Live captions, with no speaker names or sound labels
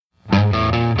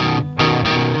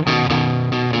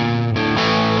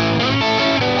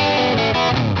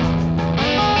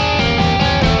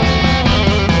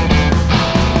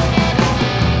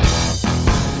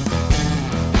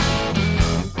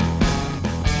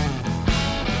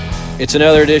It's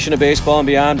another edition of Baseball and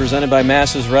Beyond presented by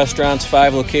Masses Restaurants,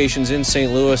 5 locations in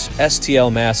St. Louis,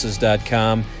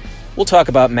 stlmasses.com. We'll talk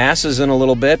about Masses in a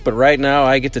little bit, but right now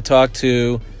I get to talk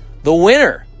to the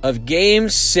winner of Game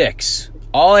 6.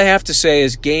 All I have to say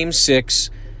is Game 6,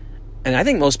 and I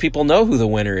think most people know who the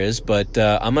winner is, but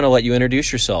I'm going to let you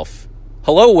introduce yourself.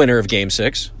 Hello, winner of Game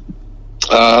 6.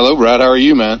 Hello, Brad. How are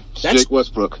you, man? It's Jake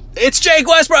Westbrook. It's Jake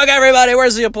Westbrook, everybody.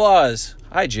 Where's the applause?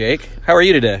 Hi, Jake. How are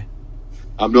you today?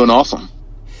 I'm doing awesome.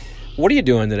 What are you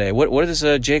doing today? What is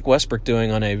Jake Westbrook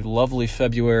doing on a lovely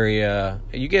February?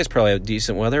 You guys probably have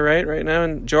decent weather, right now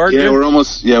in Georgia? Yeah, we're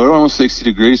almost 60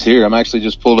 degrees here. I'm actually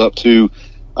just pulled up to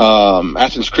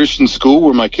Athens Christian School,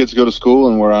 where my kids go to school,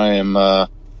 and where I am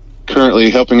currently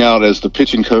helping out as the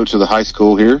pitching coach of the high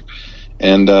school here.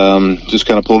 And just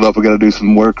kind of pulled up. We got to do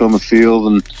some work on the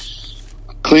field and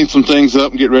clean some things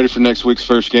up and get ready for next week's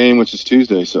first game, which is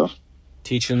Tuesday. So,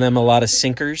 teaching them a lot of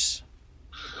sinkers.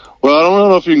 Well, I don't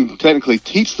know if you can technically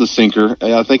teach the sinker.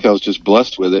 I think I was just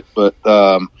blessed with it. But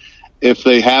if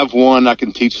they have one, I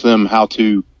can teach them how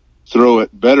to throw it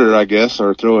better, I guess,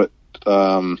 or throw it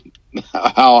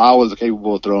how I was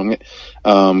capable of throwing it.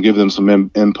 Give them some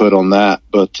input on that.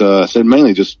 But I said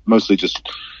mostly just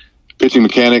pitching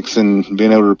mechanics and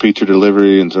being able to repeat your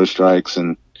delivery and throw strikes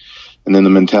and then the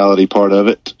mentality part of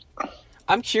it.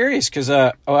 I'm curious because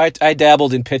I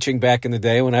dabbled in pitching back in the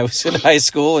day when I was in high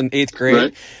school in 8th grade.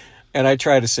 Right. And I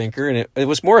tried a sinker, and it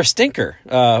was more a stinker.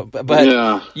 But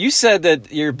yeah. You said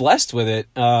that you're blessed with it.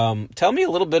 Tell me a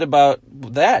little bit about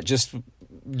that.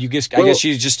 I guess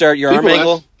you just start your arm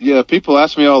angle. People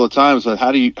ask me all the time, so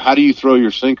how do you throw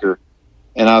your sinker?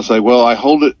 And I say, well, I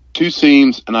hold it 2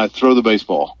 seams and I throw the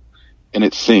baseball, and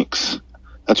it sinks.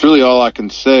 That's really all I can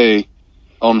say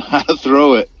on how to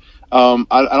throw it. I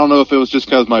don't know if it was just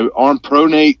because my arm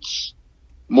pronates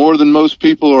more than most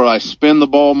people, or I spin the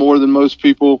ball more than most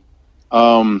people.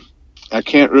 I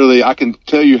can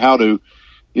tell you how to,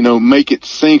 make it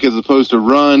sink as opposed to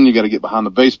run. You got to get behind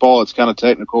the baseball. It's kind of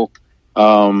technical.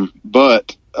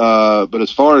 But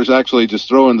as far as actually just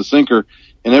throwing the sinker,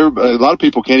 and a lot of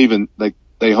people can't even,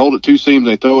 they hold it 2 seams,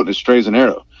 they throw it, and it's straight as an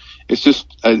arrow. It's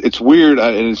just, it's weird.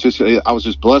 I was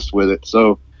just blessed with it.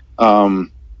 So,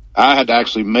 I had to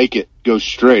actually make it go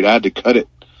straight. I had to cut it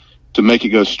to make it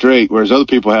go straight, whereas other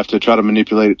people have to try to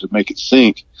manipulate it to make it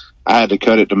sink. I had to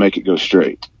cut it to make it go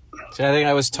straight. So I think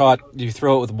I was taught you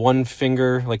throw it with one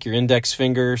finger, like your index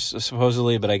finger,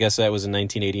 supposedly, but I guess that was in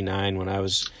 1989 when I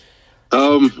was...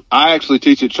 I actually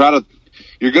teach it,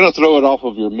 you're going to throw it off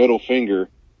of your middle finger,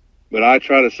 but I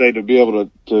try to say to be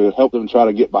able to help them try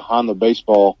to get behind the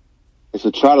baseball is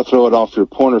to try to throw it off your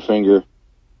pointer finger.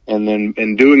 And then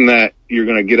in doing that, you're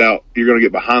going to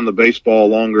get behind the baseball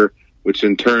longer, which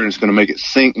in turn is going to make it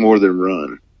sink more than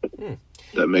run.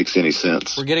 That makes any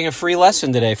sense. We're getting a free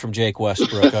lesson today from Jake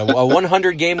Westbrook, a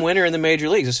 100-game winner in the major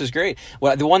leagues. This is great.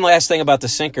 Well, the one last thing about the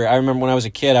sinker, I remember when I was a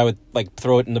kid, I would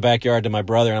throw it in the backyard to my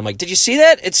brother, and I'm like, "Did you see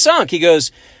that? It sunk." He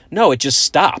goes, "No, it just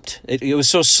stopped. It was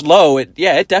so slow. It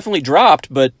definitely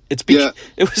dropped, but it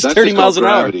was 30 miles an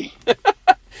hour."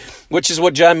 Which is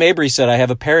what John Mabry said. I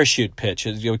have a parachute pitch.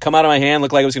 It would come out of my hand,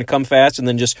 look like it was going to come fast, and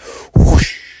then just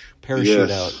whoosh,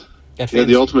 parachute out.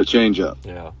 The ultimate changeup.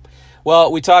 Yeah.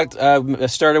 Well, we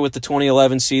started with the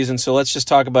 2011 season, so let's just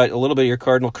talk about a little bit of your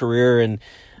Cardinal career. And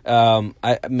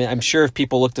I'm sure if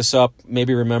people look this up,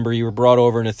 maybe remember you were brought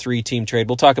over in a 3-team trade.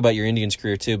 We'll talk about your Indians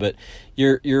career too, but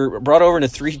you're brought over in a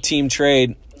 3-team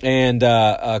trade, and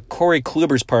Corey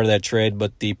Kluber's part of that trade,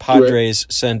 but the Padres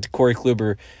sent Corey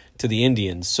Kluber to the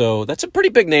Indians. So that's a pretty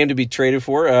big name to be traded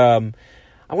for. I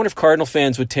wonder if Cardinal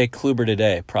fans would take Kluber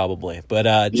today, probably. But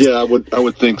I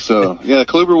would think so. Yeah,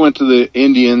 Kluber went to the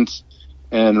Indians,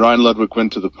 and Ryan Ludwig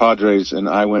went to the Padres, and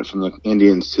I went from the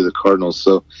Indians to the Cardinals.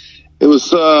 So it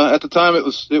was at the time it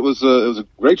was a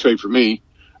great trade for me,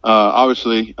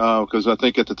 obviously, because I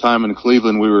think at the time in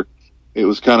Cleveland I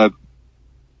was part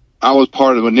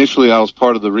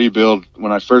of the rebuild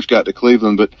when I first got to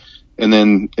Cleveland, and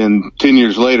then 10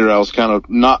 years later I was kind of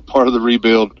not part of the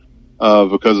rebuild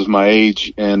because of my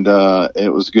age, and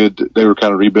it was good. They were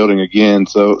kind of rebuilding again,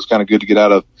 so it was kind of good to get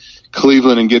out of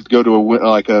Cleveland and go to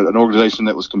an organization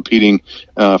that was competing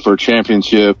for a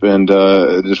championship, and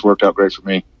it just worked out great for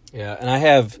me. Yeah, and I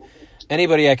have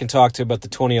anybody I can talk to about the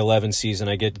 2011 season,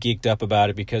 I get geeked up about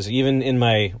it because even in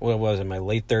my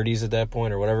late 30s at that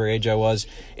point or whatever age I was,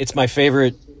 it's my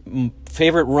favorite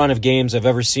run of games I've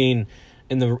ever seen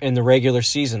in the regular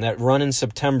season. That run in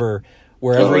September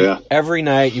where every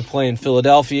night you play in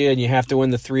Philadelphia and you have to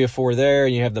win the 3 or 4 there,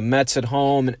 and you have the Mets at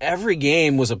home, and every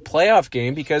game was a playoff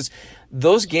game because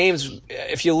those games,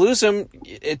 if you lose them,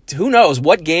 who knows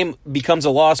what game becomes a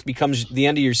loss, becomes the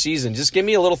end of your season. Just give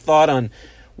me a little thought on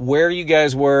where you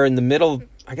guys were in the middle.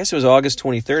 I guess it was August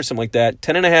 23rd, something like that.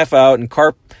 10.5 out, and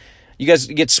Carp, you guys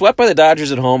get swept by the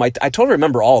Dodgers at home. I totally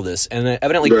remember all this, and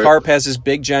evidently right. Carp has this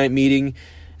big giant meeting. It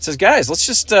says, "Guys, let's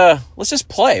just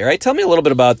play." Right? Tell me a little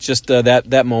bit about just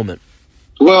that moment.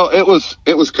 Well, it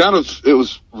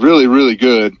was really, really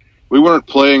good. We weren't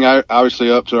playing obviously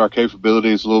up to our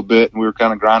capabilities a little bit, and we were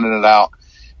kind of grinding it out.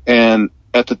 And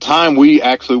at the time, we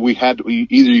had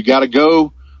either you got to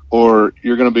go or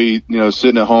you're going to be,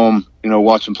 sitting at home,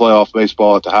 watching playoff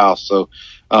baseball at the house. So,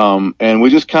 and we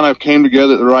just kind of came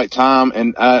together at the right time.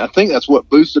 And I think that's what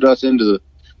boosted us into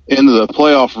the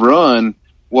playoff run,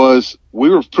 was we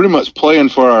were pretty much playing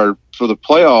for the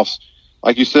playoffs,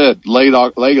 like you said, late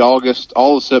August,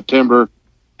 all of September,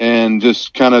 and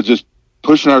just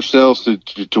pushing ourselves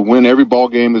to win every ball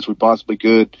game as we possibly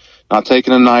could, not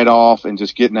taking a night off and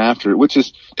just getting after it, which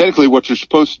is technically what you're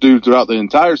supposed to do throughout the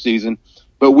entire season.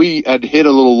 But we had hit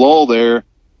a little lull there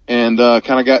and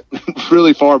kind of got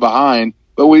really far behind.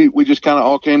 But we just kind of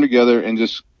all came together and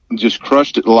just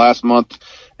crushed it the last month,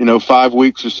 5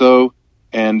 weeks or so.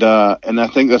 And I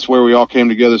think that's where we all came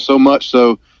together, so much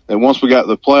so that once we got to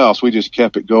the playoffs, we just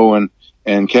kept it going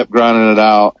and kept grinding it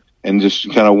out. And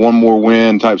just kind of one more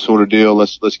win type sort of deal.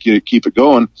 Let's keep it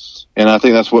going, and I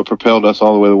think that's what propelled us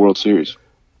all the way to the World Series.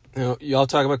 Y'all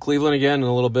talk about Cleveland again in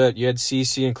a little bit. You had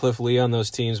CeCe and Cliff Lee on those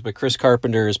teams, but Chris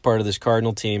Carpenter is part of this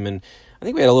Cardinal team, and I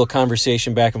think we had a little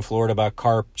conversation back in Florida about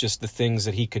Carp, just the things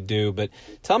that he could do. But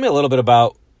tell me a little bit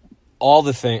about all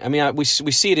the things. I mean, we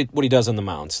see what he does on the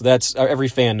mound, so that's every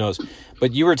fan knows.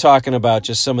 But you were talking about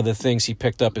just some of the things he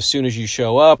picked up as soon as you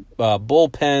show up,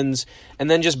 bullpens, and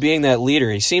then just being that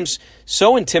leader. He seems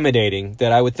so intimidating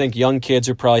that I would think young kids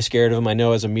are probably scared of him. I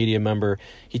know as a media member,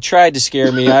 he tried to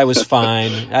scare me. I was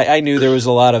fine. I knew there was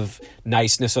a lot of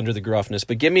niceness under the gruffness.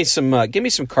 But give me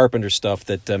some Carpenter stuff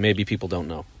that maybe people don't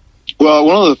know. Well,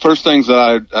 one of the first things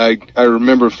that I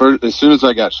remember as soon as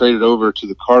I got traded over to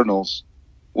the Cardinals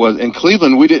was in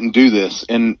Cleveland. We didn't do this,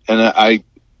 and I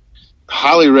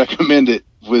highly recommend it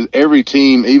with every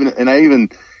team. I even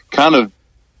kind of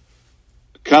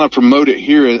promote it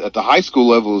here at the high school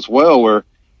level as well, where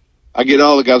I get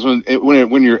all the guys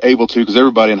when you're able to, because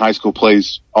everybody in high school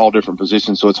plays all different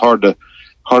positions, so it's hard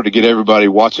to get everybody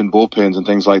watching bullpens and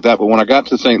things like that. But when I got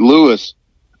to St. Louis,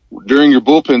 during your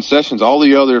bullpen sessions, all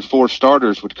the other 4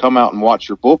 starters would come out and watch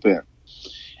your bullpen,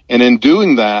 and in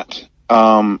doing that,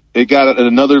 it got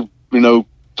another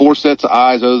 4 sets of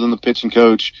eyes other than the pitching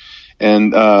coach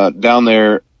and down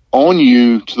there on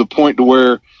you, to the point to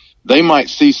where they might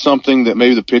see something that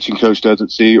maybe the pitching coach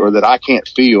doesn't see or that I can't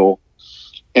feel.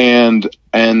 And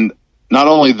not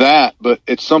only that, but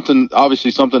it's something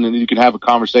that you can have a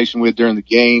conversation with during the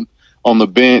game on the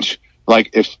bench. Like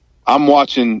if I'm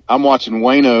watching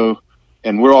Waino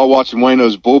and we're all watching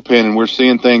Waino's bullpen and we're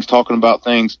seeing things, talking about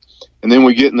things, and then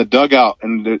we get in the dugout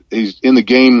and he's in the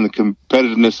game and the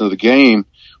competitiveness of the game,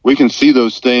 we can see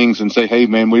those things and say, hey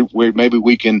man, maybe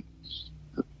we can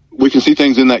see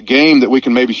things in that game that we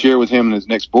can maybe share with him in his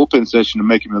next bullpen session to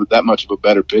make him that much of a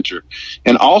better pitcher.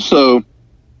 And also,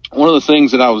 one of the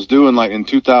things that I was doing, like in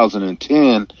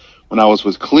 2010 when I was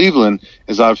with Cleveland,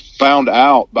 is I found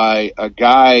out by a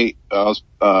guy,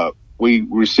 we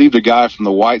received a guy from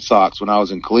the White Sox when I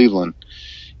was in Cleveland,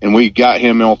 and we got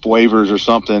him off waivers or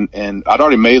something, and I'd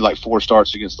already made like 4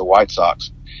 starts against the White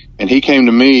Sox. And he came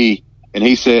to me and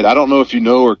he said, I don't know if you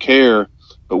know or care,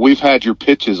 but we've had your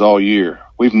pitches all year.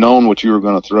 We've known what you were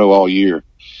going to throw all year.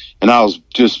 And I was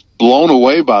just blown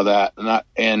away by that.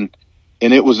 And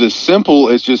it was as simple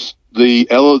as just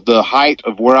the height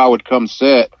of where I would come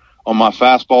set on my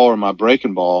fastball or my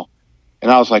breaking ball. And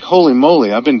I was like, holy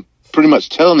moly, I've been pretty much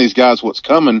telling these guys what's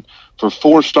coming for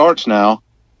 4 starts now.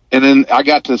 And then I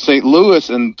got to St. Louis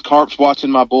and Carp's watching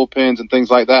my bullpens and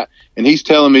things like that. And he's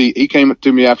telling me, he came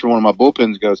to me after one of my bullpens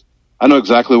and goes, I know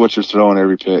exactly what you're throwing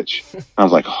every pitch. I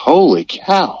was like, holy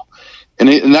cow.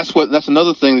 And that's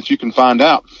another thing that you can find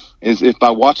out is if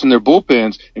by watching their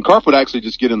bullpens, and Carp would actually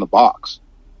just get in the box.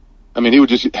 I mean, he would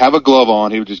just have a glove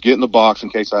on. He would just get in the box in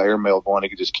case I airmailed one. He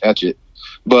could just catch it.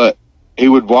 But he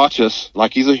would watch us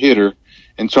like he's a hitter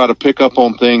and try to pick up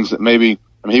on things that maybe,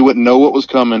 he wouldn't know what was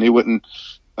coming.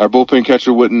 Our bullpen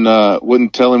catcher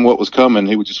wouldn't tell him what was coming.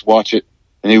 He would just watch it,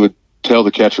 and he would tell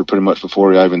the catcher pretty much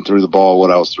before I even threw the ball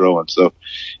what I was throwing. So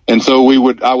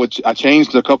I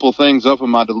changed a couple of things up in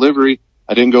my delivery.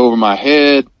 I didn't go over my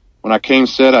head. When I came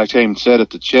set at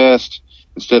the chest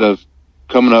instead of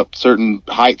coming up certain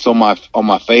heights on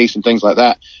my face and things like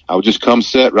that. I would just come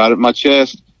set right at my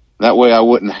chest, That way I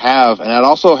wouldn't have, and I'd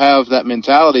also have that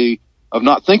mentality of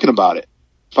not thinking about it.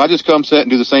 If I just come set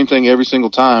and do the same thing every single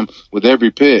time with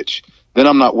every pitch, then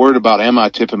I'm not worried about am I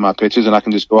tipping my pitches, and I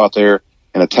can just go out there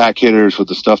and attack hitters with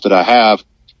the stuff that I have,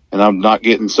 and I'm not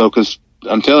getting so, because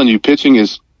I'm telling you, pitching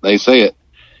is, they say it,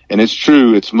 and it's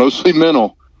true, it's mostly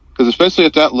mental, because especially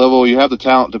at that level, you have the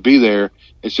talent to be there.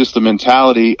 It's just the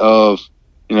mentality of,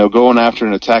 going after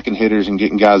and attacking hitters and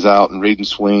getting guys out and reading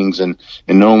swings and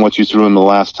knowing what you threw in the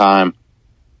last time,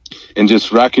 and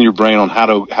just racking your brain on how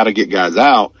to get guys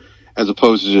out, as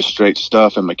opposed to just straight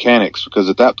stuff and mechanics. Because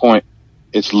at that point,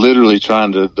 it's literally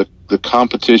trying to the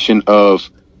competition of,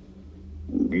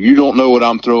 you don't know what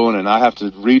I'm throwing, and I have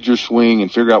to read your swing and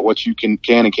figure out what you can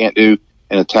and can't do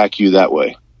and attack you that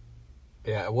way.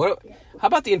 Yeah. How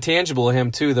about the intangible of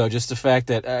him too, though? Just the fact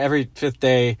that every fifth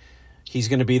day he's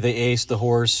going to be the ace, the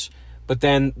horse, but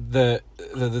then the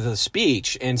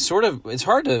speech, and sort of, it's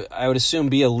hard to, I would assume,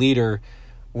 be a leader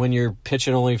when you're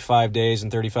pitching only 5 days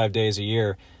and 35 days a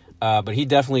year. But he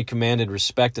definitely commanded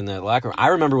respect in that locker room. I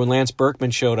remember when Lance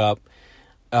Berkman showed up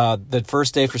the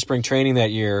first day for spring training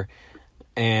that year,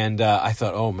 and I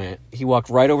thought, oh man, he walked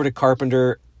right over to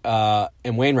Carpenter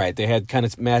and Wainwright. They had kind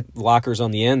of mat lockers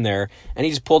on the end there, and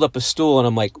he just pulled up a stool, and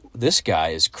I'm like, this guy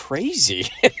is crazy.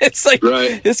 It's like,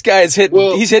 right. This guy is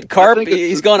he's hit carp,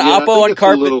 he's gone oppo on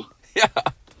carpet.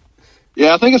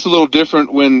 Yeah, I think it's a little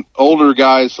different when older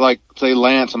guys like, say,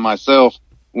 Lance and myself,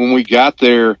 when we got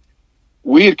there,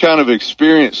 we had kind of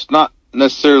experienced, not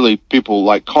necessarily people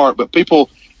like Carp, but people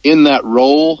in that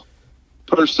role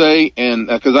per se. And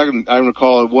because I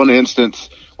recall one instance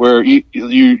where you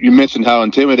mentioned how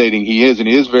intimidating he is, and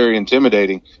he is very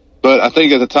intimidating. But I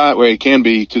think at the time where he can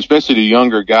be, especially to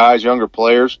younger guys, younger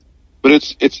players. But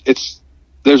it's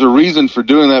there's a reason for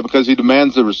doing that, because he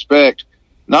demands the respect,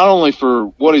 not only for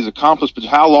what he's accomplished, but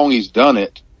how long he's done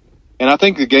it. And I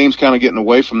think the game's kind of getting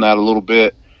away from that a little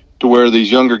bit, to where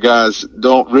these younger guys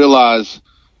don't realize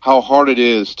how hard it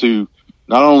is to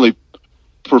not only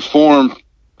perform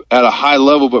at a high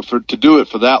level, but to do it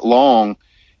for that long.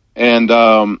 And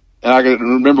I can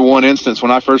remember one instance when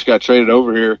I first got traded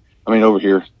over here,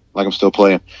 like I'm still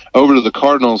playing, over to the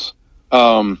Cardinals.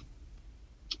 I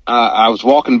was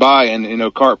walking by,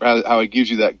 and, Carp, how he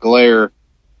gives you that glare.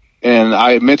 And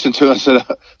I mentioned to him, I said,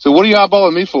 so what are you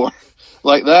eyeballing me for?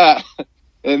 Like that.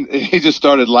 And he just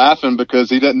started laughing, because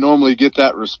he doesn't normally get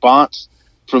that response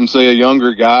from, say, a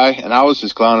younger guy. And I was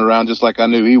just clowning around just like I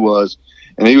knew he was.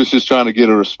 And he was just trying to get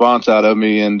a response out of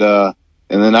me. And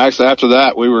then actually after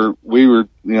that, we were,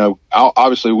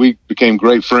 obviously we became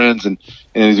great friends, and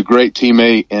he's a great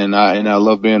teammate. And I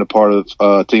love being a part of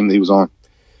a team that he was on.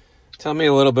 Tell me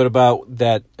a little bit about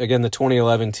that, again, the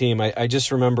 2011 team. I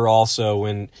just remember also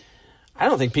when, I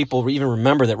don't think people even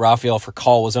remember that Rafael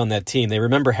Furcal was on that team. They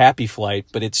remember Happy Flight,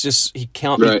 but it's just he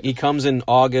comes in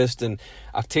August, and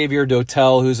Octavio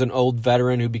Dotel, who's an old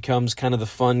veteran who becomes kind of the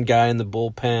fun guy in the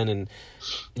bullpen, and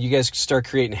you guys start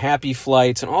creating Happy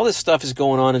Flights, and all this stuff is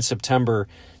going on in September.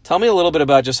 Tell me a little bit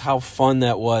about just how fun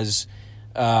that was.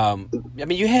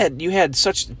 You had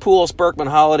such Pujols, Berkman,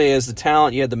 Holiday as the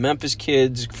talent. You had the Memphis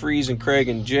kids, Freese and Craig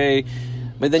and Jay.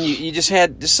 But then you just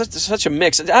had such a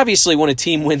mix. Obviously, when a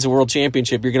team wins a world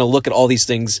championship, you're going to look at all these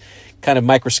things kind of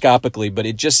microscopically. But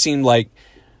it just seemed like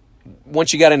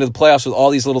once you got into the playoffs with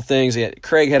all these little things,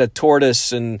 Craig had a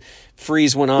tortoise, and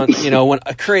Freese went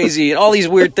crazy, and all these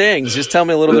weird things. Just tell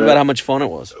me a little bit about how much fun it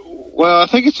was. Well, I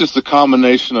think it's just a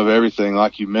combination of everything,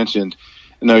 like you mentioned.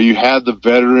 You had the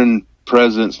veteran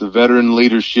presence, the veteran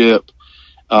leadership.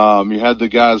 You had the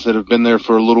guys that have been there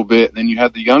for a little bit, and then you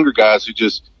had the younger guys who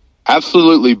just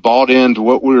absolutely bought into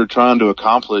what we were trying to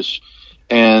accomplish,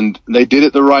 and they did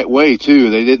it the right way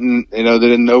too. They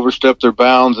didn't overstep their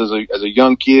bounds as a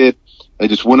young kid. They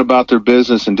just went about their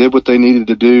business and did what they needed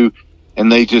to do,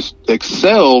 and they just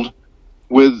excelled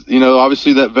with,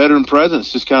 obviously that veteran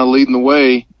presence just kind of leading the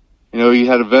way. You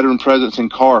had a veteran presence in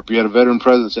Carp, you had a veteran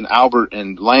presence in Albert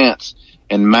and Lance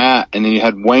and Matt, and then you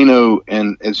had Wayno,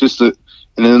 and it's just and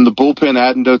then the bullpen,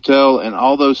 adding Dotel, and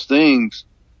all those things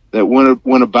that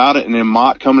went about it, and then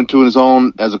Mott coming to his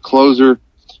own as a closer.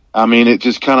 I mean, it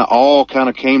just all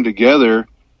came together,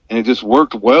 and it just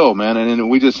worked well, man. And then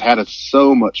we just had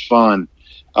so much fun.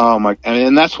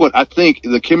 And that's what I think,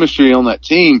 the chemistry on that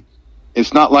team.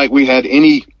 It's not like we had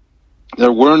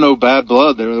there were no bad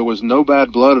blood. There was no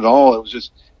bad blood at all. It was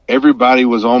just everybody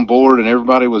was on board, and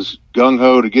everybody was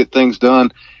gung-ho to get things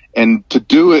done. And to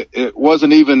do it, it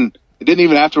didn't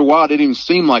even, after a while, it didn't even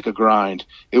seem like a grind.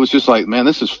 It was just like, man,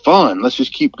 this is fun. Let's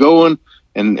just keep going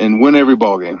and win every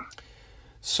ball game.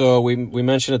 So we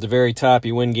mentioned at the very top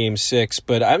you win Game 6,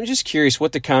 but I'm just curious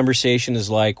what the conversation is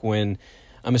like when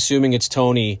I'm assuming it's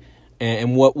Tony.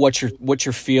 And what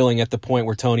you're feeling at the point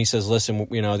where Tony says, "Listen,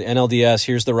 the NLDS,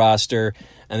 here's the roster,"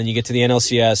 and then you get to the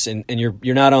NLCS, and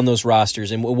you're not on those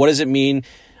rosters. And what does it mean?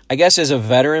 I guess as a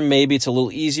veteran, maybe it's a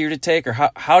little easier to take. Or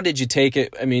how did you take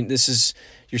it? I mean, this is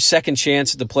your second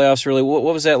chance at the playoffs. Really, what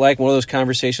was that like? What were those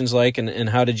conversations like? And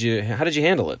how did you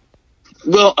handle it?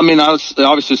 Well, I mean, I was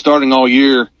obviously starting all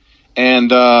year, and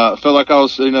felt like I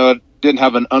was, I didn't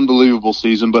have an unbelievable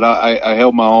season, but I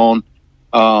held my own.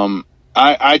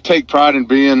 I take pride in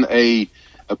being a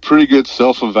pretty good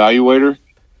self-evaluator,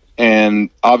 and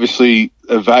obviously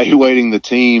evaluating the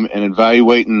team and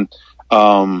evaluating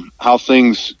how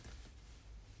things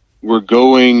were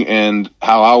going and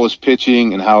how I was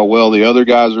pitching and how well the other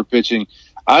guys were pitching.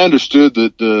 I understood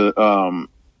the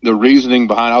reasoning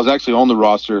behind. I was actually on the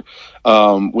roster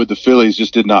with the Phillies,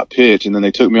 just did not pitch, and then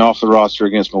they took me off the roster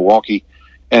against Milwaukee,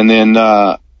 and then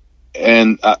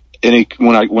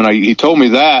he told me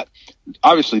that.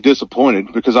 Obviously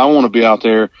disappointed because I want to be out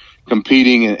there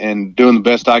competing and doing the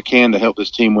best I can to help this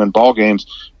team win ball games.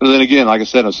 But then again, like I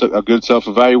said, I'm a good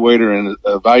self-evaluator and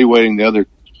evaluating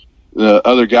the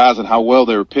other guys and how well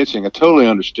they were pitching. I totally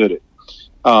understood it.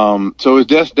 So it was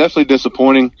definitely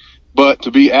disappointing, but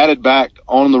to be added back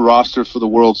on the roster for the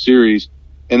World Series.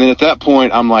 And then at that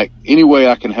point, I'm like, any way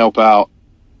I can help out.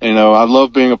 I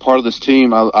love being a part of this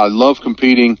team. I love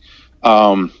competing.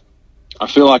 I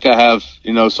feel like I have,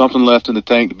 something left in the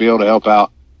tank to be able to help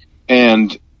out,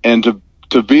 and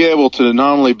to be able to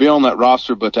not only be on that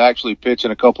roster, but to actually pitch in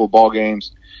a couple of ball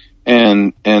games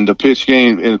and to pitch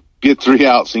game and get 3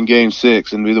 outs in Game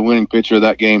 6 and be the winning pitcher of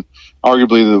that game,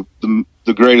 arguably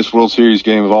the greatest World Series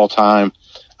game of all time.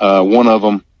 One of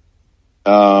them.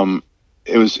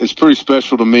 It's pretty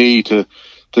special to me to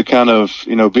kind of,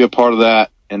 be a part of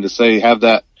that and to say, have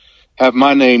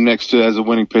my name next to as a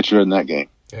winning pitcher in that game.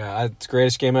 Yeah, it's the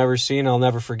greatest game I've ever seen. I'll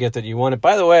never forget that you won it.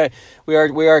 By the way, we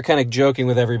are kind of joking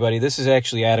with everybody. This is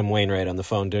actually Adam Wainwright on the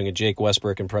phone doing a Jake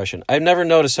Westbrook impression. I've never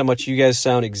noticed how much you guys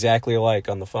sound exactly alike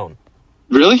on the phone.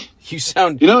 Really? You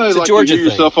sound. It's like Georgia you hear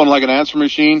yourself on like an answer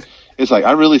machine. It's like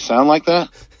I really sound like that.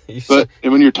 But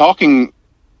when you're talking,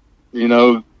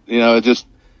 it just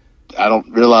I don't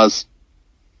realize.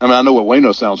 I mean, I know what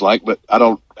Wayno sounds like, but I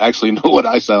don't actually know what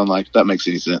I sound like. If that makes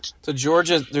any sense. So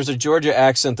there's a Georgia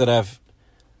accent that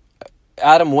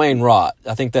Adam Wainwright.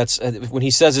 I think that's when he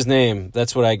says his name.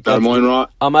 That's what I. Adam Wainwright.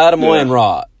 I'm Adam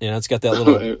Wainwright. It's got that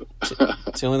little.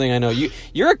 It's the only thing I know.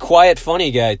 You're a quiet,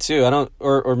 funny guy too. I don't,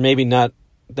 or maybe not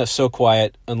so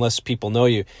quiet unless people know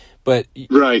you. But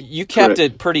right, you kept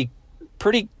it pretty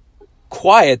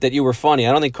quiet that you were funny.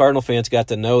 I don't think Cardinal fans got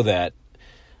to know that.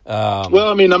 Well,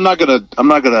 I mean, I'm not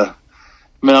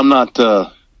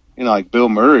like Bill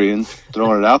Murray and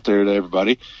throwing it out there to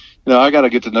everybody. I got to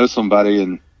get to know somebody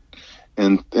and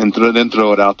then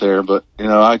throw it out there. But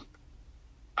I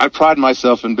pride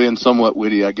myself in being somewhat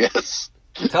witty, I guess.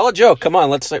 Tell a joke. Come on,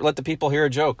 let's let the people hear a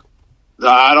joke.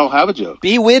 I don't have a joke.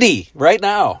 Be witty right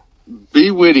now.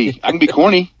 Be witty. I can be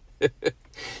corny.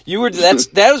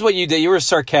 That was what you did. You were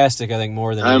sarcastic, I think,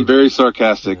 more than I'm very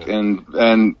sarcastic and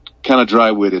kind of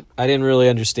dry-witted. I didn't really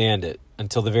understand it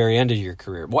until the very end of your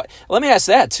career. Let me ask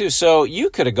that too. So you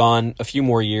could have gone a few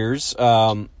more years.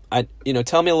 Tell me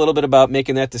a little bit about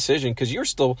making that decision because you're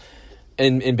still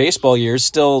in baseball years,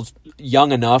 still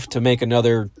young enough to make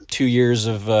another 2 years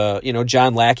of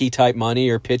John Lackey type money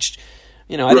or pitched.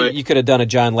 I think you could have done a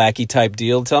John Lackey type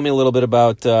deal. Tell me a little bit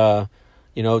about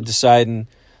deciding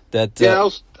that. Yeah,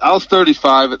 I was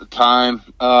 35 at the time.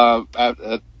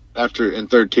 After in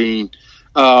 13,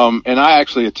 and I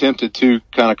actually attempted to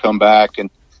kind of come back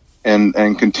and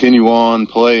continue on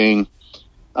playing.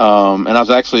 And I was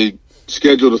actually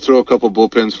scheduled to throw a couple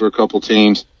bullpens for a couple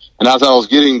teams. And as I was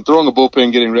throwing a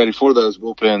bullpen, getting ready for those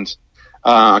bullpens,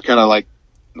 I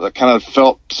kind of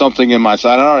felt something in my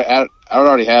side. I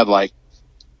already had like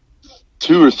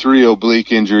 2 or 3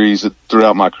 oblique injuries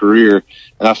throughout my career,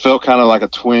 and I felt kind of like a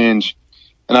twinge.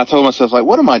 And I told myself, like,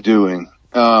 what am I doing?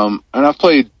 And I've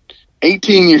played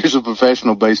 18 years of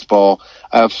professional baseball.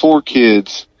 I have 4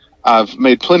 kids. I've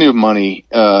made plenty of money,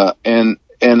 and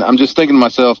I'm just thinking to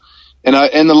myself.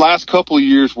 And the last couple of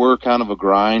years were kind of a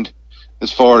grind,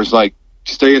 as far as like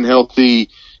staying healthy,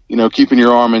 keeping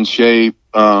your arm in shape,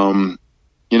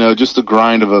 just the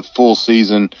grind of a full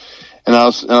season. And I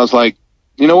was like,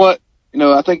 you know what?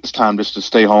 I think it's time just to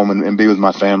stay home and be with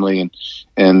my family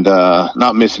and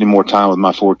not miss any more time with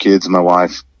my 4 kids and my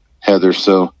wife, Heather.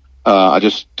 So I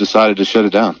just decided to shut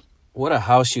it down. What a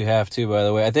house you have, too, by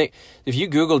the way. I think if you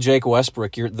Google Jake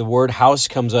Westbrook, the word house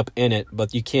comes up in it,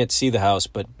 but you can't see the house.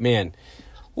 But, man,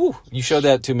 Ooh, you showed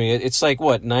that to me. It's like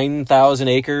what, 9,000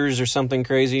 acres or something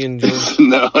crazy in Georgia?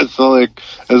 No, it's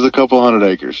a couple hundred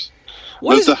acres.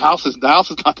 The house is not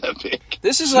that big.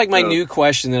 This is like my new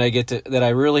question that I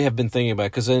really have been thinking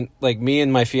about, because like me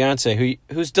and my fiance,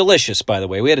 who's delicious, by the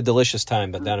way, we had a delicious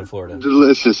time down in Florida.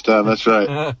 Delicious time, that's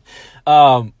right.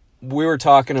 We were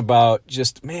talking about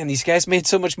just, man, these guys made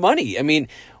so much money. I mean,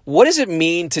 what does it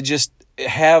mean to just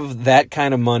have that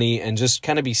kind of money and just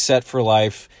kind of be set for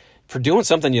life for doing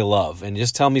something you love? And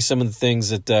just tell me some of the things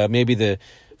that maybe the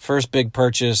first big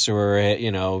purchase, or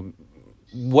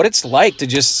what it's like to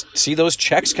just see those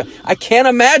checks come. I can't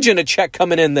imagine a check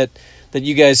coming in that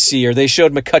you guys see, or they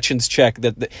showed McCutcheon's check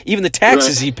that even the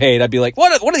taxes he paid. I'd be like,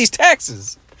 what are these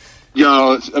taxes?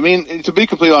 I mean, to be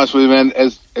completely honest with you, man,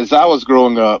 as I was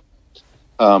growing up,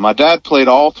 my dad played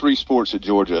all three sports at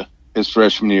Georgia his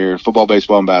freshman year: football,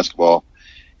 baseball, and basketball,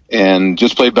 and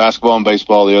just played basketball and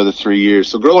baseball the other 3 years.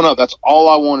 So growing up, that's all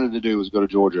I wanted to do was go to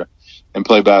Georgia and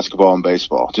play basketball and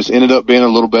baseball. Just ended up being a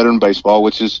little better in baseball,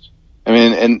 which is,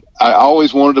 and I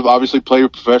always wanted to obviously play a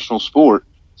professional sport.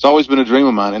 It's always been a dream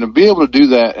of mine. And to be able to do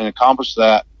that and accomplish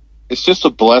that, it's just a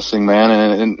blessing,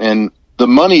 man. And the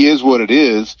money is what it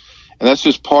is. And that's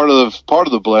just part of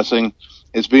the blessing,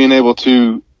 is being able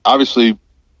to obviously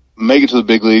make it to the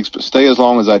big leagues, but stay as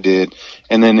long as I did,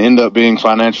 and then end up being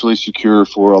financially secure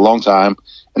for a long time.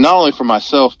 And not only for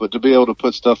myself, but to be able to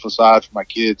put stuff aside for my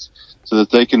kids so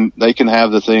that they can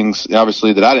have the things,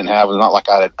 obviously, that I didn't have. It's not like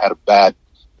I had a bad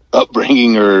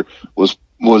upbringing or was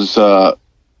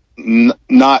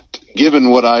not given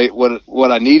what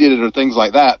I needed or things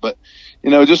like that. But,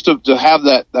 just to have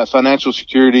that financial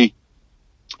security,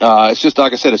 it's just,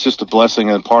 like I said, it's just a blessing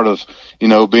and part of,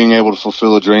 being able to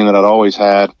fulfill a dream that I'd always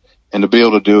had, and to be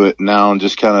able to do it now and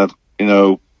just kind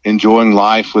of, enjoying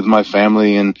life with my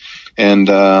family and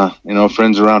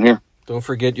friends around here. Don't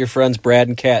forget your friends Brad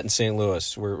and Kat in St.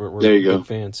 Louis. We're there you big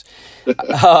fans.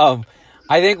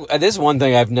 I think this is one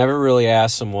thing I've never really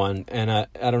asked someone, and I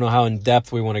don't know how in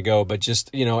depth we want to go, but just,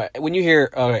 when you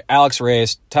hear Alex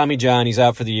Reyes, Tommy John, he's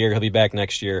out for the year, he'll be back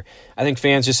next year. I think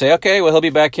fans just say, okay, well, he'll be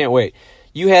back, can't wait.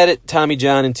 You had it, Tommy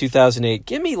John, in 2008.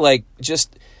 Give me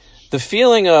just the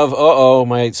feeling of,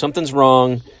 something's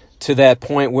wrong, to that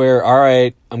point where, all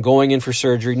right, I'm going in for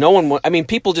surgery. No one,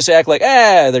 people just act like,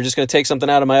 they're just going to take something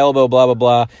out of my elbow, blah, blah,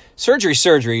 blah.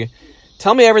 Surgery.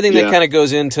 Tell me everything that kind of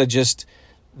goes into just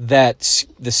that,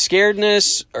 the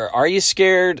scaredness, or are you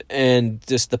scared, and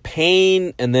just the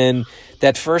pain, and then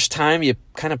that first time you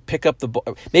kind of pick up the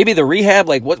ball, maybe the rehab,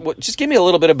 like what just give me a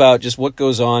little bit about just what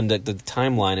goes on, the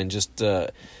timeline, and just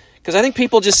because I think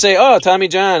people just say, oh, Tommy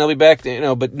John, I'll be back,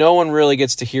 but no one really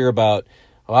gets to hear about,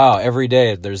 wow, every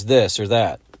day there's this or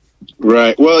that.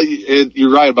 Right. Well,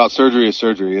 you're right about surgery is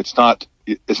surgery. It's not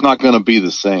going to be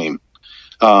the same.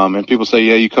 And people say,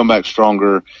 yeah, you come back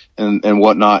stronger and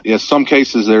whatnot. Yes, some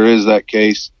cases there is that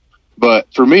case.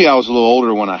 But for me, I was a little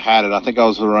older when I had it. I think I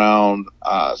was around,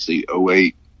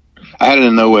 08. I had it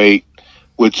in 08,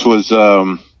 which was,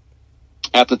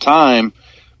 at the time,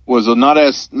 was not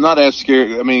as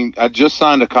scary. I just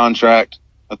signed a contract,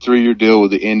 a 3-year deal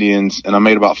with the Indians, and I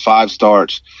made about 5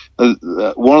 starts.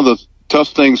 One of the tough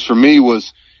things for me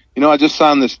was, I just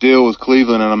signed this deal with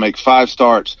Cleveland, and I make 5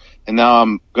 starts, and now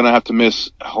I'm going to have to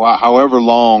miss however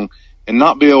long and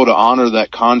not be able to honor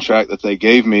that contract that they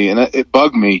gave me. And it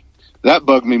bugged me. That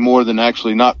bugged me more than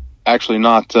actually not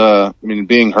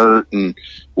being hurt and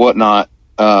whatnot.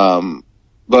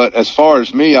 But as far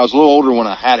as me, I was a little older when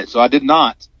I had it, so I did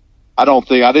not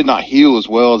heal as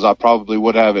well as I probably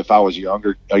would have if I was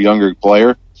a younger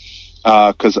player.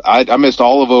 Cause I missed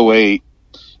all of 08,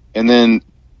 and then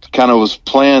kind of was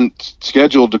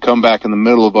scheduled to come back in the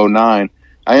middle of 09.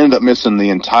 I ended up missing the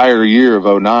entire year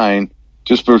of 09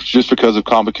 just because of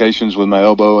complications with my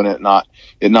elbow and it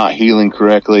not healing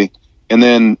correctly. And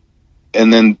then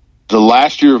the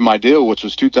last year of my deal, which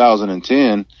was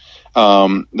 2010,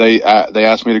 they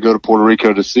asked me to go to Puerto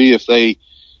Rico to see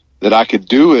that I could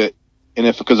do it. And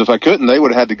because if I couldn't, they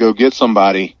would have had to go get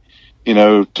somebody,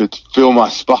 to fill my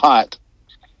spot.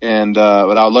 And,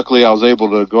 but luckily I was able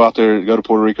to go out there, go to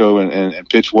Puerto Rico and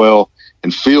pitch well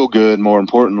and feel good, more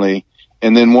importantly.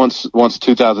 And then once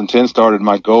 2010 started,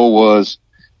 my goal was,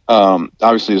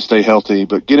 obviously to stay healthy,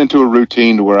 but get into a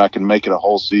routine to where I can make it a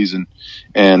whole season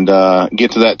and,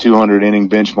 get to that 200 inning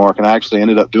benchmark. And I actually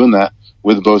ended up doing that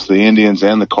with both the Indians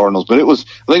and the Cardinals. But I think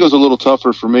it was a little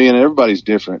tougher for me, and everybody's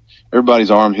different.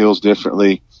 Everybody's arm heals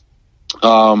differently.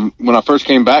 When I first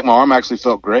came back, my arm actually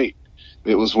felt great.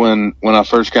 It was when I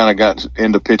first kind of got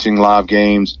into pitching live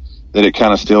games that it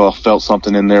kind of still felt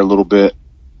something in there a little bit.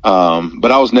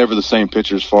 But I was never the same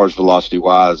pitcher as far as velocity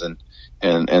wise. And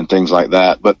and things like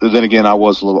that. But then again, I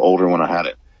was a little older when I had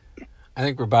it. I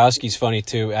think Grabowski's funny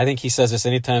too. I think he says this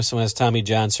anytime someone has Tommy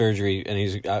John surgery, and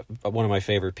he's one of my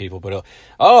favorite people. But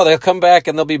they'll come back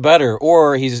and they'll be better.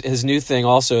 Or his new thing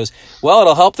also is, well,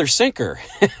 it'll help their sinker,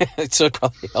 so it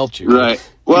probably helped you. Right.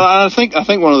 Well, I think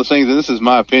one of the things, and this is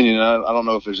my opinion, I don't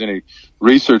know if there's any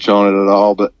research on it at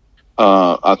all, but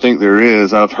I think there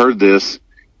is. I've heard this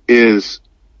is.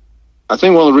 I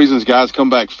think one of the reasons guys come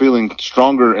back feeling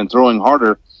stronger and throwing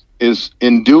harder is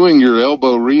in doing your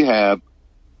elbow rehab.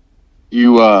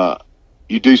 You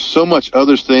do so much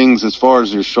other things as far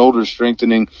as your shoulder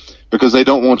strengthening, because they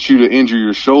don't want you to injure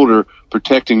your shoulder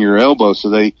protecting your elbow. So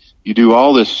you do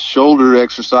all this shoulder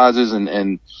exercises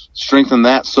and strengthen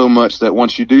that so much that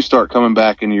once you do start coming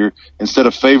back and instead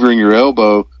of favoring your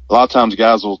elbow, a lot of times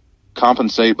guys will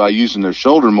compensate by using their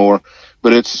shoulder more,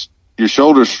 but it's your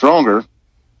shoulder's stronger.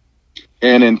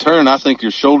 And in turn, I think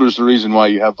your shoulder's the reason why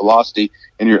you have velocity,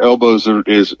 and your elbows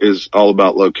is all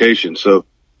about location. So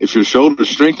if your shoulder's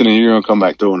strengthening, you're going to come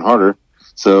back throwing harder.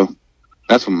 So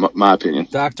that's my opinion.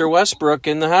 Dr. Westbrook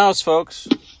in the house, folks.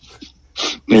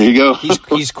 There you go.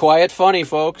 He's quiet funny,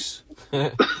 folks.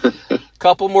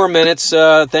 Couple more minutes.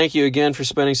 Thank you again for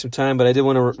spending some time, but I did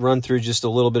want to run through just a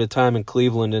little bit of time in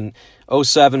Cleveland. And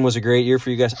 2007 was a great year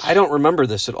for you guys. I don't remember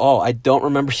this at all. I don't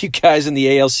remember you guys in the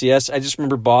ALCS. I just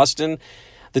remember Boston.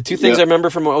 The two things I remember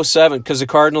from 2007, because the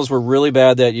Cardinals were really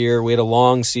bad that year. We had a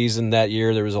long season that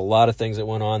year. There was a lot of things that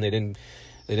went on. They didn't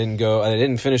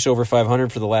finish over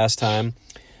 500 for the last time.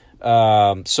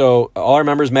 So all I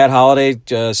remember is Matt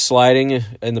Holliday sliding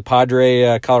in the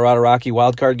Padre Colorado Rocky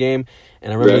wildcard game.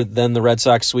 And I remember then the Red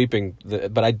Sox sweeping.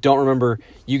 But I don't remember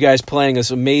you guys playing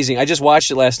this amazing. I just watched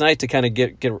it last night to kind of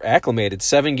get acclimated.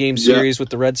 7-game series with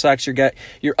the Red Sox.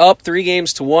 You're up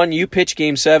 3-1. You pitch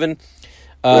Game 7.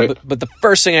 But the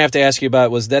first thing I have to ask you about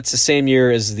was that's the same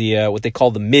year as the what they call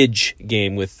the Midge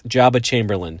game with Jabba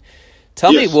Chamberlain.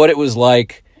 Tell me what it was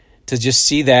like to just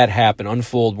see that happen,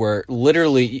 unfold, where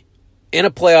literally in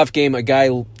a playoff game a guy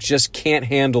just can't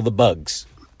handle the bugs.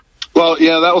 Well,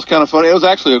 yeah, that was kind of funny. It was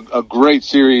actually a great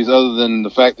series, other than the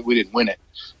fact that we didn't win it.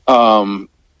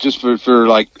 Just for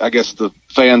like, I guess, the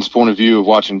fans' point of view of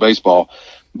watching baseball.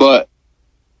 But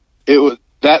it was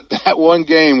that one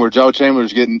game where Joe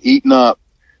Chamberlain's getting eaten up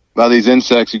by these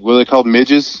insects. What are they called?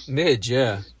 Midges?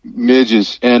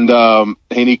 Midges. And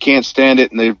he can't stand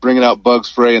it, and they're bringing out bug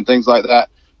spray and things like that.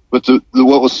 But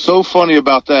what was so funny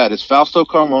about that is Fausto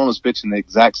Carmona's pitching the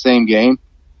exact same game,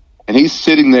 and he's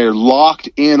sitting there locked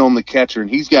in on the catcher, and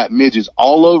he's got midges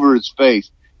all over his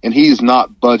face, and he is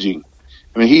not budging.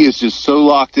 I mean, he is just so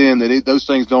locked in that those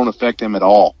things don't affect him at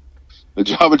all. But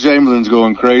Jabba Chamberlain's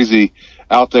going crazy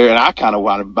out there, and I kind of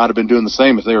might have been doing the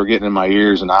same if they were getting in my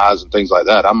ears and eyes and things like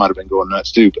that. I might have been going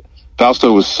nuts too. But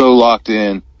Fausto was so locked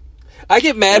in. I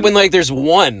get mad when there's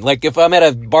one. Like if I'm at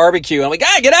a barbecue, I'm like,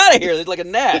 get out of here! It's like a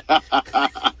gnat.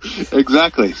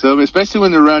 Exactly. So especially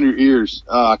when they're around your ears,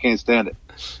 I can't stand it.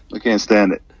 I can't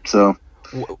stand it. So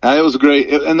it was great,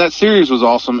 and that series was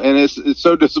awesome. And it's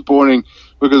so disappointing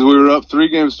because we were up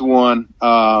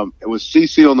 3-1. It was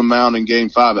CC on the mound in Game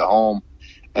 5 at home,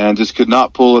 and just could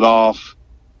not pull it off.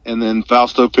 And then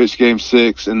Fausto pitched Game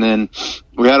 6, and then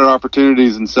we had our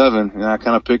opportunities in 7. And I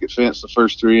kind of picket fenced the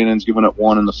first 3 innings, giving up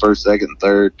 1 in the first, second, and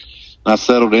third. And I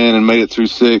settled in and made it through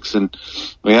 6, and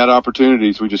we had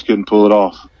opportunities. We just couldn't pull it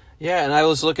off. Yeah, and I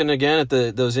was looking again at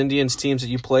those Indians teams that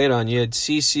you played on. You had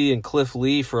CC and Cliff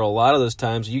Lee for a lot of those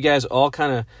times. You guys all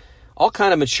kind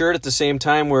of matured at the same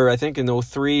time, where I think in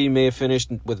 2003 you may have finished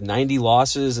with 90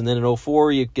 losses, and then in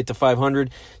 2004 you get to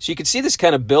 500. So you could see this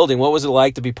kind of building. What was it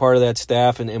like to be part of that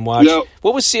staff and watch?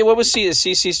 What was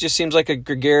CC just seems like a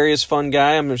gregarious, fun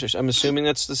guy. I'm assuming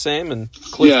that's the same. And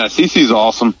Cliff. Yeah, CC's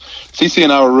awesome. CC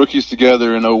and I were rookies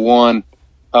together in 2001.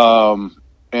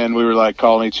 And we were like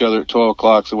calling each other at 12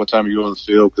 o'clock. So what time are you on the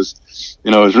field? Because,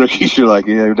 as rookies, you're like,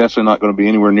 you're definitely not going to be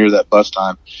anywhere near that bus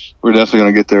time. We're definitely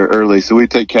going to get there early. So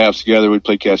we'd take cabs together. We'd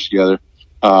play catch together.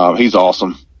 He's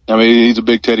awesome. I mean, he's a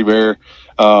big teddy bear.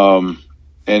 And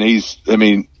it's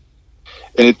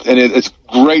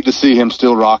great to see him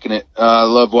still rocking it. I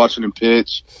love watching him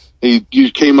pitch. He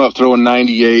came up throwing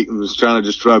 98 and was trying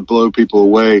to blow people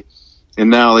away. And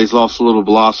now he's lost a little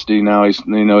velocity. Now he's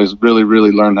really,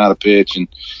 really learned how to pitch,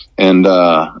 and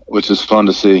which is fun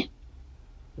to see.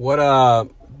 Do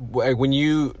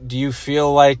you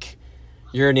feel like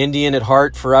you're an Indian at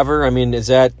heart forever? I mean, is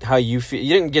that how you feel?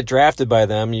 You didn't get drafted by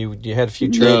them. You had a few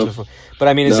trades before, but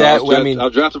I mean, I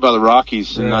was drafted by the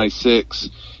Rockies in '96,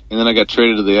 and then I got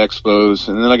traded to the Expos,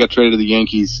 and then I got traded to the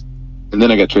Yankees, and then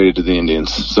I got traded to the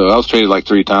Indians. So I was traded like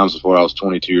 3 times before I was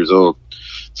 22 years old.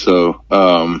 So.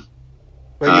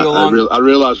 I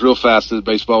realized real fast that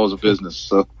baseball was a business.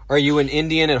 So, are you an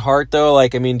Indian at heart though?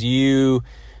 Like, I mean, do you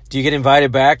get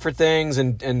invited back for things,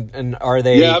 and are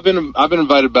they? Yeah, I've been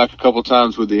invited back a couple of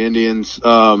times with the Indians.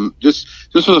 Just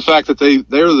for the fact that they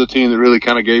were the team that really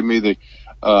kind of gave me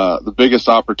the biggest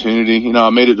opportunity. You know, I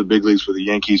made it to big leagues for the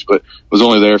Yankees, but was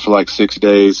only there for like 6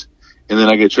 days, and then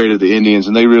I get traded to the Indians,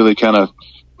 and they really kind of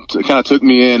took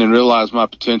me in and realized my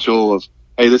potential of,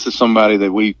 hey, this is somebody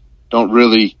that we don't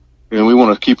really, we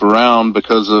want to keep around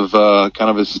because of kind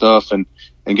of his stuff, and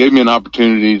gave me an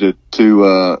opportunity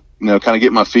to kind of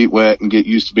get my feet wet and get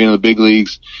used to being in the big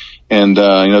leagues, and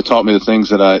taught me the things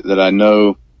that I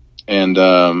know,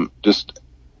 and just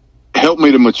helped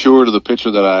me to mature to the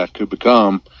pitcher that I could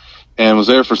become, and was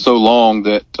there for so long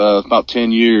that about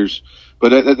 10 years.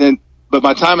 But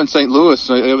my time in St. Louis,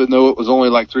 even though it was only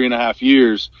like 3.5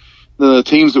 years, the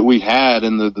teams that we had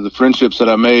and the friendships that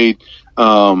I made,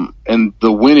 and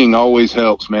the winning always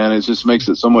helps, man. It just makes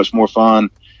it so much more fun.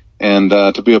 And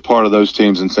to be a part of those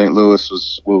teams in St.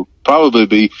 Louis will probably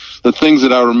be the things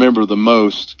that I remember the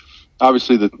most.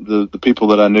 Obviously, the people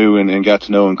that I knew and got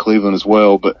to know in Cleveland as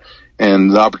well,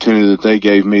 and the opportunity that they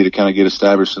gave me to kind of get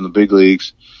established in the big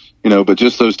leagues. But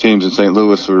just those teams in St.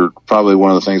 Louis are probably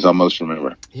one of the things I'll most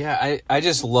remember. Yeah, I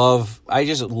just love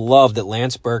that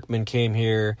Lance Berkman came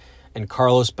here and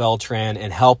Carlos Beltran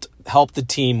and helped the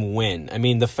team win. I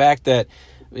mean, the fact that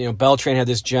Beltran had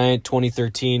this giant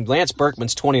 2013, Lance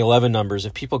Berkman's 2011 numbers,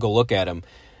 if people go look at him,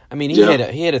 I mean, he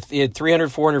had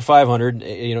 300, 400, 500,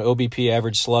 OBP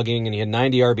average slugging, and he had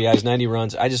 90 RBIs, 90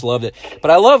 runs. I just loved it. But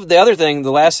I love the other thing,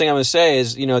 the last thing I'm going to say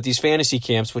is, at these fantasy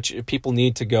camps, which people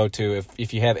need to go to,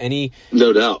 if you have any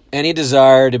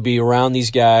desire to be around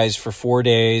these guys for 4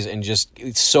 days and just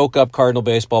soak up Cardinal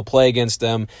baseball, play against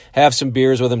them, have some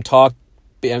beers with them, talk.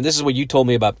 And this is what you told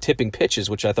me about tipping pitches,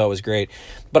 which I thought was great.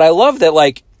 But I love that,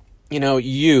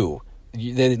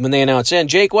 when they announced, and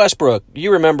Jake Westbrook,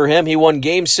 you remember him. He won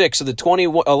Game 6 of the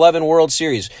 2011 World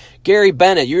Series. Gary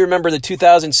Bennett, you remember the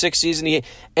 2006 season.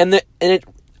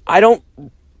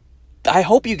 I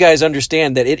hope you guys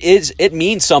understand that it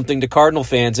means something to Cardinal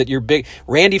fans that you're big.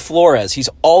 Randy Flores, he's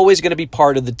always going to be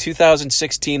part of the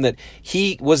 2006 team that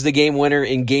he was the game winner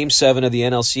in Game 7 of the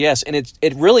NLCS. And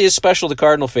it really is special to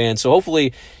Cardinal fans. So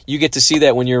hopefully you get to see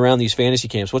that when you're around these fantasy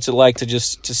camps. What's it like to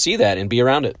see that and be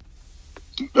around it?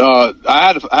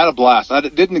 I had a blast. I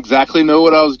didn't exactly know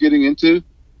what I was getting into.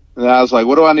 And I was like,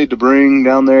 what do I need to bring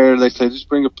down there? They say, just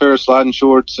bring a pair of sliding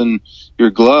shorts and your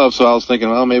gloves. So I was thinking,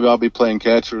 well, maybe I'll be playing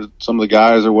catch with some of the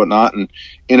guys or whatnot and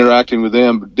interacting with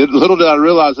them. But little did I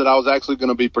realize that I was actually going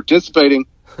to be participating,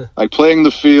 like playing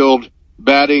the field,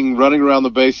 batting, running around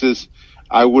the bases.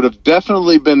 I would have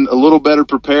definitely been a little better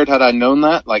prepared had I known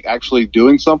that, like actually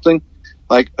doing something,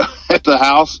 like at the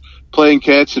house, playing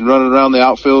catch and running around the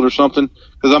outfield or something.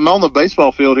 Because I'm on the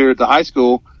baseball field here at the high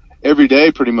school every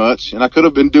day pretty much, and I could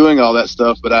have been doing all that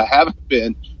stuff, but I haven't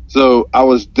been. So I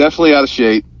was definitely out of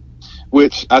shape,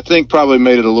 which I think probably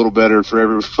made it a little better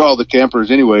for all the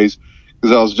campers anyways,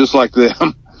 because I was just like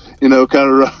them, kind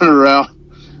of running around,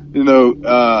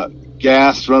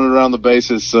 gassed, running around the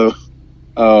bases. So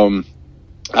I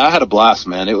had a blast,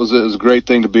 man. It was a great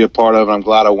thing to be a part of, and I'm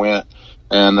glad I went,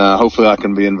 and hopefully I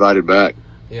can be invited back.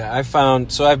 Yeah, I've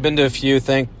been to a few,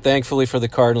 thankfully for the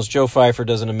Cardinals. Joe Pfeiffer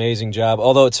does an amazing job,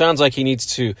 although it sounds like he needs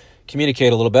to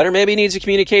communicate a little better. Maybe he needs a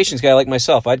communications guy like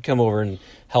myself. I'd come over and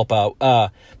help out.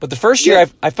 But the first year,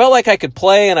 I felt like I could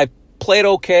play, and I played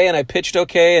okay, and I pitched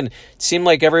okay, and it seemed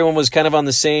like everyone was kind of on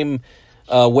the same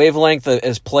wavelength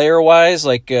as player-wise,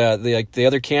 like the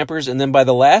other campers. And then by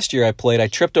the last year I played, I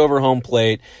tripped over home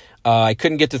plate. I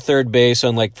couldn't get to third base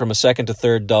on from a second to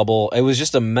third double. It was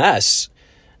just a mess.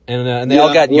 And they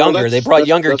all got younger. They brought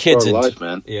younger kids in. Life,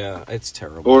 man. Yeah, it's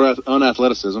terrible. Or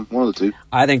unathleticism, one of the two.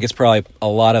 I think it's probably a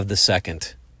lot of the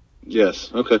second.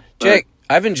 Yes. Okay. Jake,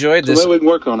 I've enjoyed this. So maybe we can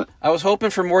work on it. I was hoping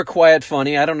for more quiet,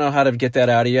 funny. I don't know how to get that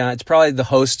out of you. It's probably the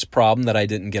host's problem that I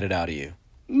didn't get it out of you.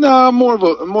 No, more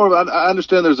of I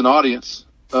understand there's an audience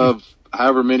of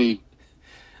however many.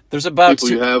 There's about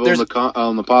people you have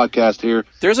on the podcast here.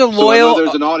 There's a loyal. So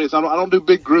there's an audience. I don't do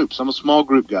big groups. I'm a small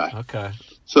group guy. Okay.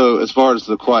 So as far as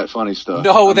the quiet, funny stuff.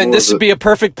 No, then this would be a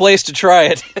perfect place to try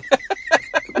it.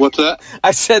 What's that?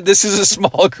 I said this is a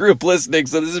small group listening,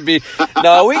 so this would be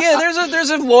there's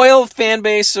a loyal fan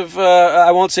base of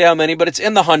I won't say how many, but it's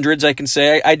in the hundreds. I can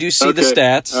say I do see the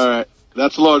stats. All right,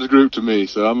 that's a large group to me,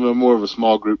 so I'm more of a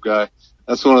small group guy.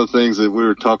 That's one of the things that we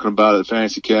were talking about at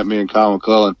Fantasy Camp. Me and Kyle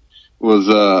McClellan was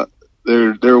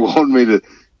they're wanting me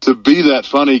to be that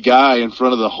funny guy in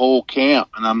front of the whole camp.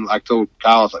 And I told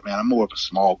Kyle, I was like, man, I'm more of a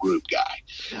small group guy.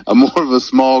 I'm more of a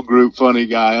small group funny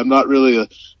guy. I'm not really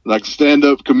like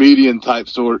stand-up comedian type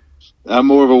sort. I'm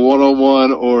more of a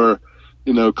one-on-one or,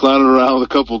 clowning around with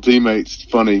a couple teammates.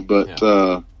 Funny, but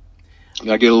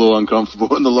I get a little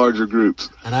uncomfortable in the larger groups.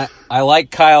 And I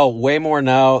like Kyle way more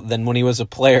now than when he was a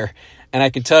player. And I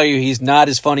can tell you he's not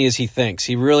as funny as he thinks.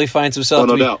 He really finds himself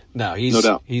no doubt. No, no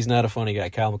doubt. He's not a funny guy.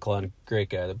 Kyle McClellan, great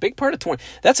guy. The big part of 20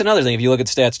 – that's another thing. If you look at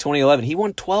stats, 2011, he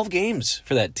won 12 games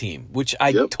for that team, which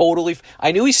I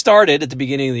knew he started at the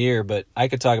beginning of the year, but I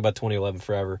could talk about 2011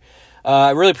 forever.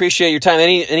 I really appreciate your time.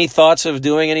 Any thoughts of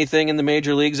doing anything in the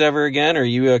major leagues ever again? Or are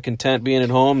you content being at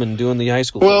home and doing the high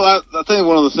school? Well, I think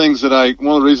one of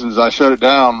the reasons I shut it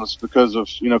down was because of,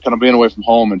 kind of being away from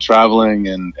home and traveling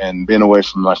and being away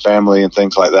from my family and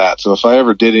things like that. So if I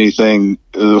ever did anything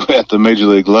at the major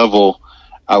league level,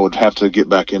 I would have to get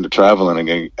back into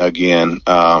traveling again.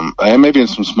 And maybe in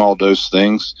some small dose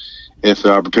things if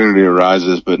the opportunity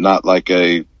arises, but not like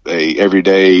a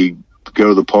everyday go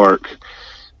to the park,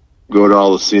 go to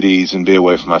all the cities and be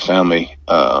away from my family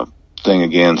thing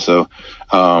again. So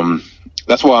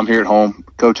that's why I'm here at home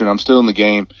coaching. I'm still in the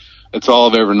game. It's all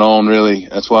I've ever known, really.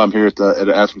 That's why I'm here at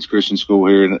Athens Christian School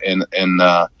here and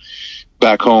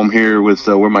back home here with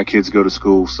where my kids go to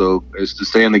school. So it's to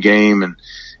stay in the game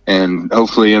and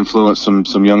hopefully influence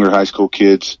some younger high school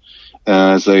kids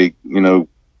as they,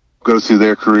 go through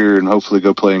their career and hopefully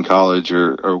go play in college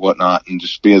or whatnot, and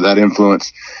just be that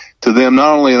influence to them,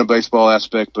 not only in a baseball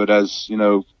aspect, but as,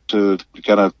 to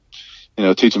kind of,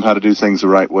 teach them how to do things the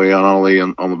right way, not only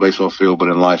on the baseball field, but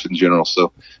in life in general.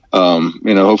 So,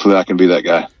 hopefully I can be that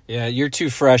guy. Yeah, you're too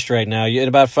fresh right now. In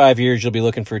about 5 years, you'll be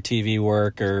looking for TV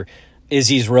work or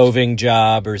Izzy's roving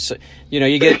job, or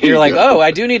you're like, oh,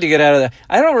 I do need to get out of that.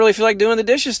 I don't really feel like doing the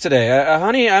dishes today,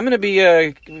 honey. I'm gonna be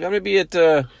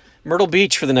at Myrtle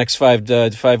Beach for the next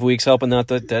 5 weeks, helping out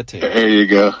that team. There you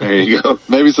go.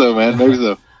 Maybe so, man. Maybe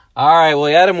so. All right. Well,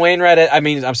 Adam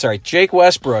Wainwright. Jake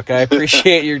Westbrook. I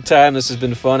appreciate your time. This has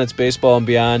been fun. It's Baseball and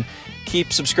Beyond.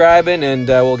 Keep subscribing, and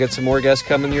we'll get some more guests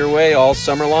coming your way all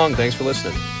summer long. Thanks for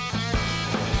listening.